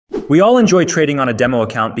We all enjoy trading on a demo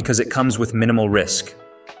account because it comes with minimal risk.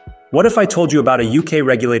 What if I told you about a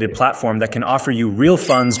UK-regulated platform that can offer you real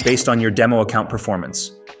funds based on your demo account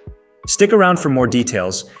performance? Stick around for more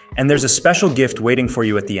details, and there's a special gift waiting for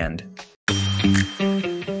you at the end.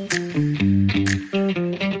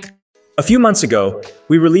 A few months ago,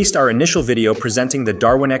 we released our initial video presenting the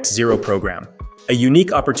Darwinex Zero program, a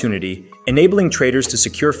unique opportunity enabling traders to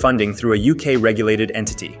secure funding through a UK-regulated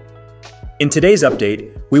entity. In today's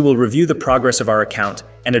update, we will review the progress of our account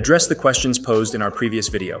and address the questions posed in our previous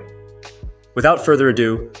video. Without further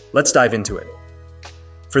ado, let's dive into it.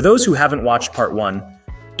 For those who haven't watched part 1,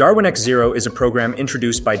 Darwinex Zero is a program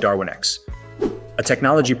introduced by Darwinex, a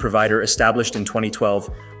technology provider established in 2012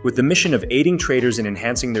 with the mission of aiding traders in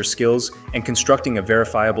enhancing their skills and constructing a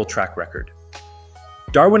verifiable track record.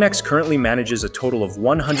 Darwinex currently manages a total of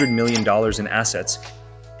 $100 million in assets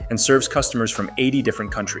and serves customers from 80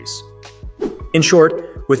 different countries. In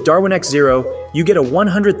short, with Darwinex Zero, you get a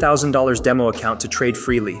 $100,000 demo account to trade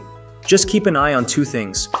freely. Just keep an eye on two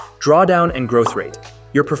things: drawdown and growth rate.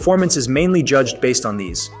 Your performance is mainly judged based on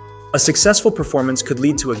these. A successful performance could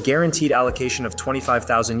lead to a guaranteed allocation of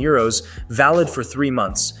 25,000 euros, valid for 3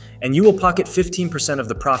 months, and you will pocket 15% of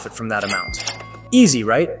the profit from that amount. Easy,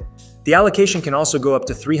 right? The allocation can also go up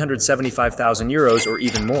to 375,000 euros or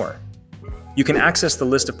even more. You can access the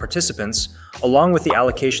list of participants, along with the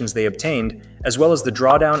allocations they obtained, as well as the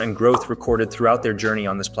drawdown and growth recorded throughout their journey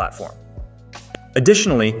on this platform.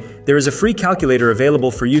 Additionally, there is a free calculator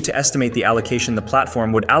available for you to estimate the allocation the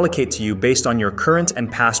platform would allocate to you based on your current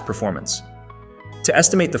and past performance. To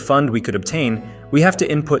estimate the fund we could obtain, we have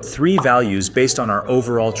to input 3 values based on our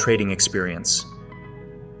overall trading experience.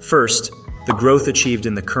 First, the growth achieved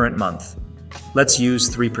in the current month. Let's use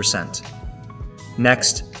 3%.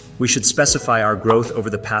 Next, we should specify our growth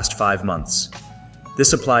over the past 5 months.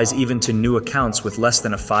 This applies even to new accounts with less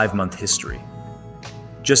than a 5-month history.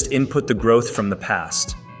 Just input the growth from the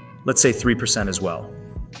past. Let's say 3% as well.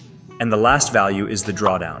 And the last value is the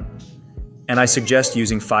drawdown. And I suggest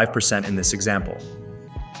using 5% in this example.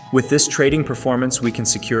 With this trading performance, we can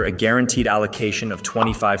secure a guaranteed allocation of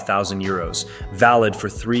 25,000 euros, valid for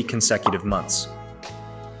 3 consecutive months.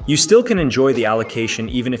 You still can enjoy the allocation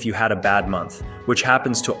even if you had a bad month, which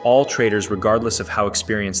happens to all traders regardless of how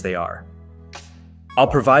experienced they are. I'll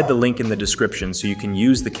provide the link in the description so you can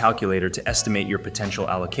use the calculator to estimate your potential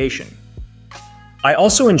allocation. I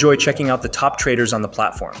also enjoy checking out the top traders on the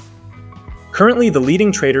platform. Currently, the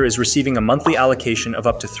leading trader is receiving a monthly allocation of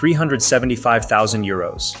up to 375,000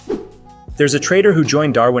 euros. There's a trader who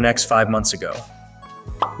joined Darwinex 5 months ago.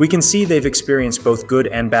 We can see they've experienced both good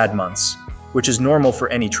and bad months, which is normal for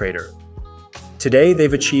any trader. Today,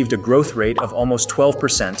 they've achieved a growth rate of almost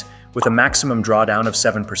 12% with a maximum drawdown of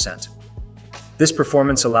 7%. This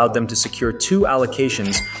performance allowed them to secure 2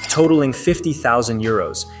 allocations totaling 50,000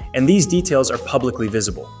 euros, and these details are publicly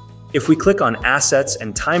visible. If we click on Assets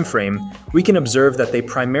and Time Frame, we can observe that they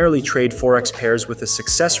primarily trade Forex pairs with a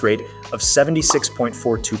success rate of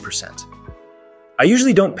 76.42%. I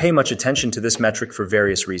usually don't pay much attention to this metric for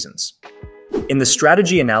various reasons. In the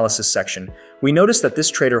strategy analysis section, we notice that this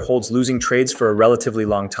trader holds losing trades for a relatively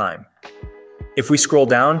long time. If we scroll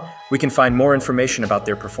down, we can find more information about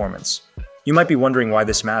their performance. You might be wondering why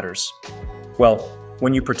this matters. Well,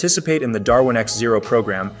 when you participate in the Darwinex Zero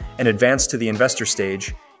program and advance to the investor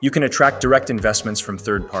stage, you can attract direct investments from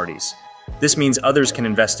third parties. This means others can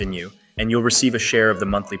invest in you, and you'll receive a share of the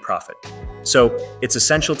monthly profit. So, it's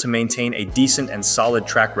essential to maintain a decent and solid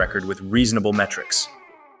track record with reasonable metrics.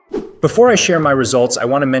 Before I share my results, I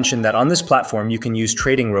want to mention that on this platform you can use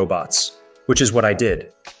trading robots, which is what I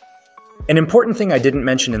did. An important thing I didn't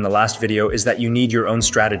mention in the last video is that you need your own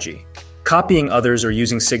strategy. Copying others or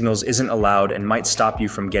using signals isn't allowed and might stop you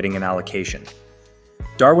from getting an allocation.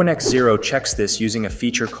 Darwinex Zero checks this using a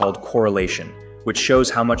feature called correlation, which shows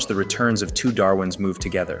how much the returns of 2 Darwins move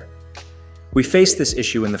together. We faced this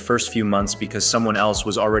issue in the first few months because someone else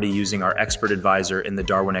was already using our expert advisor in the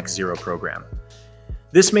Darwinex Zero program.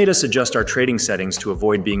 This made us adjust our trading settings to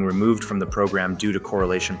avoid being removed from the program due to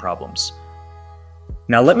correlation problems.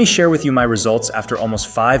 Now let me share with you my results after almost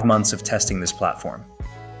 5 months of testing this platform.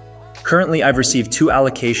 Currently, I've received 2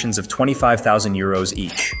 allocations of 25,000 euros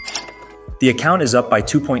each. The account is up by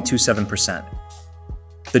 2.27%.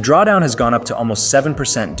 The drawdown has gone up to almost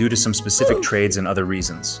 7% due to some specific trades and other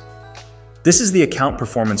reasons. This is the account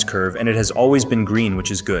performance curve, and it has always been green,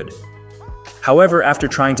 which is good. However, after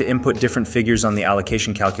trying to input different figures on the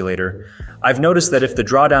allocation calculator, I've noticed that if the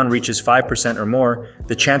drawdown reaches 5% or more,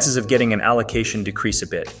 the chances of getting an allocation decrease a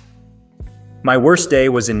bit. My worst day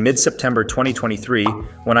was in mid-September 2023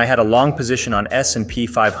 when I had a long position on S&P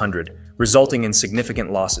 500, resulting in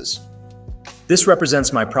significant losses. This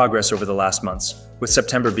represents my progress over the last months, with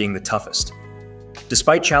September being the toughest.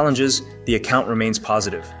 Despite challenges, the account remains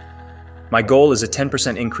positive. My goal is a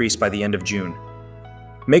 10% increase by the end of June.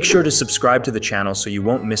 Make sure to subscribe to the channel so you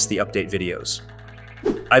won't miss the update videos.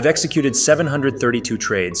 I've executed 732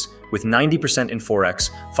 trades, with 90% in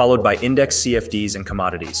Forex, followed by index CFDs and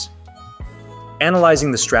commodities.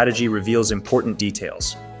 Analyzing the strategy reveals important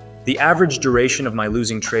details. The average duration of my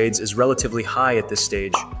losing trades is relatively high at this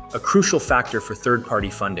stage, a crucial factor for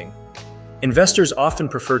third-party funding. Investors often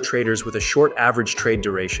prefer traders with a short average trade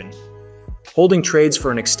duration. Holding trades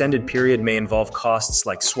for an extended period may involve costs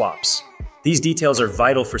like swaps. These details are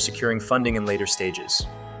vital for securing funding in later stages.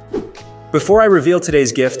 Before I reveal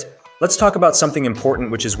today's gift, let's talk about something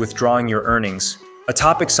important, which is withdrawing your earnings, a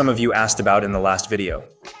topic some of you asked about in the last video.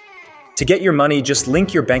 To get your money, just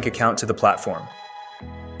link your bank account to the platform.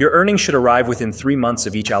 Your earnings should arrive within 3 months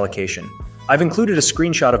of each allocation. I've included a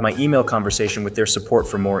screenshot of my email conversation with their support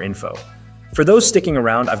for more info. For those sticking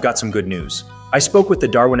around, I've got some good news. I spoke with the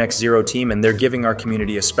Darwinex Zero team and they're giving our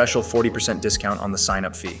community a special 40% discount on the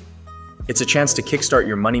sign-up fee. It's a chance to kickstart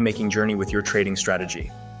your money-making journey with your trading strategy.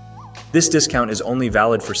 This discount is only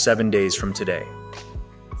valid for 7 days from today.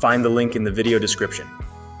 Find the link in the video description.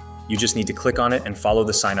 You just need to click on it and follow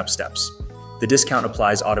the sign-up steps. The discount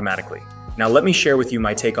applies automatically. Now let me share with you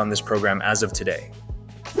my take on this program as of today.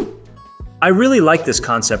 I really like this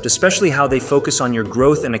concept, especially how they focus on your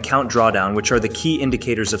growth and account drawdown, which are the key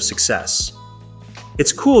indicators of success.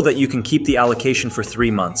 It's cool that you can keep the allocation for 3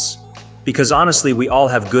 months, because honestly, we all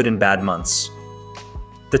have good and bad months.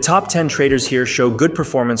 The top 10 traders here show good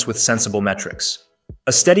performance with sensible metrics.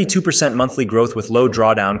 A steady 2% monthly growth with low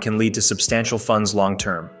drawdown can lead to substantial funds long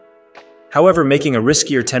term. However, making a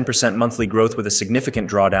riskier 10% monthly growth with a significant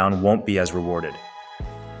drawdown won't be as rewarded.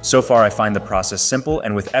 So far, I find the process simple,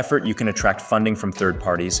 and with effort, you can attract funding from third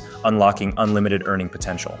parties, unlocking unlimited earning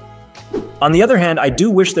potential. On the other hand, I do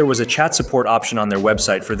wish there was a chat support option on their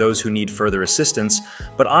website for those who need further assistance,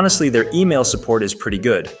 but honestly, their email support is pretty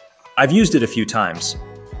good. I've used it a few times.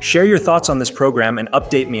 Share your thoughts on this program and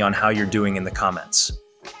update me on how you're doing in the comments.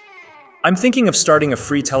 I'm thinking of starting a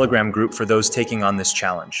free Telegram group for those taking on this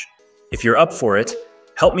challenge. If you're up for it,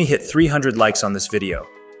 help me hit 300 likes on this video.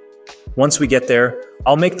 Once we get there,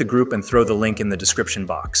 I'll make the group and throw the link in the description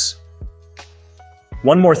box.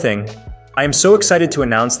 One more thing, I am so excited to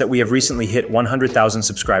announce that we have recently hit 100,000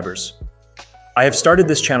 subscribers. I have started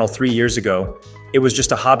this channel 3 years ago. It was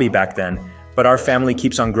just a hobby back then, but our family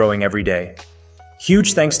keeps on growing every day.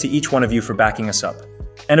 Huge thanks to each one of you for backing us up.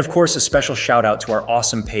 And of course, a special shout out to our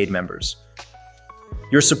awesome paid members.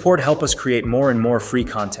 Your support helps us create more and more free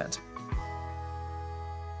content.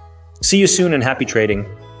 See you soon and happy trading.